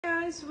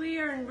guys, we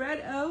are in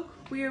Red Oak.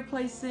 We are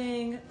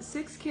placing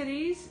 6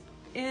 kitties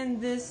in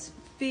this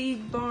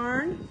feed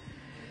barn.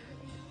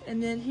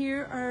 And then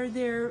here are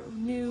their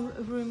new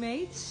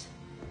roommates.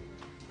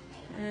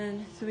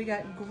 And so we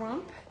got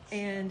Grump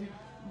and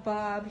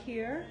Bob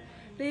here.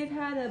 They've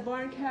had a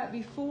barn cat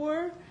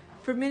before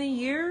for many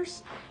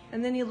years,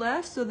 and then he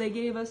left, so they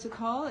gave us a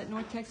call at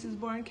North Texas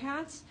Barn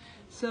Cats.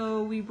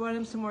 So we brought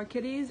him some more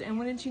kitties, and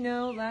wouldn't you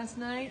know, last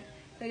night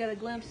they got a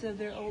glimpse of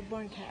their old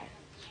barn cat.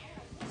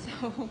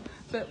 So,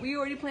 but we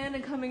already planned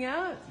on coming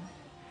out.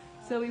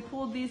 So we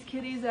pulled these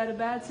kitties out of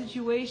bad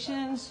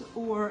situations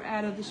or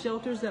out of the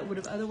shelters that would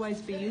have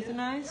otherwise been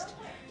euthanized.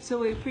 So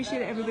we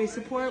appreciate everybody's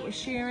support with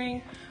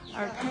sharing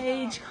our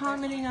page,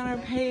 commenting on our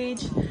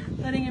page,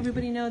 letting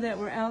everybody know that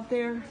we're out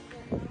there.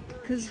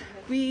 Because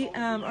we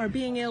are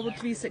being able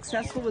to be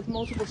successful with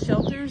multiple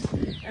shelters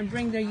and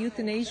bring their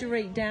euthanasia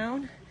rate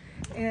down.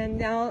 And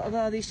now a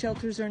lot of these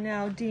shelters are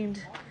now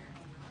deemed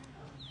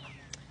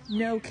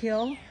no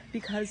kill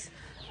because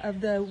of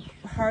the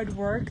hard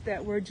work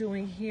that we're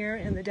doing here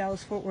in the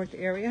Dallas-Fort Worth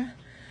area.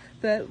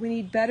 But we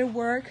need better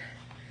work.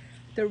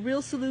 The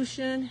real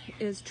solution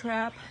is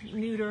trap,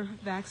 neuter,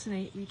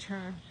 vaccinate,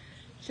 return.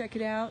 Check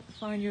it out.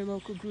 Find your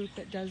local group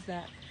that does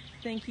that.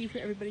 Thank you for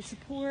everybody's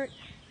support.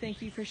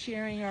 Thank you for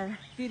sharing our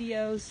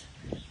videos.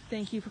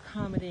 Thank you for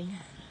commenting.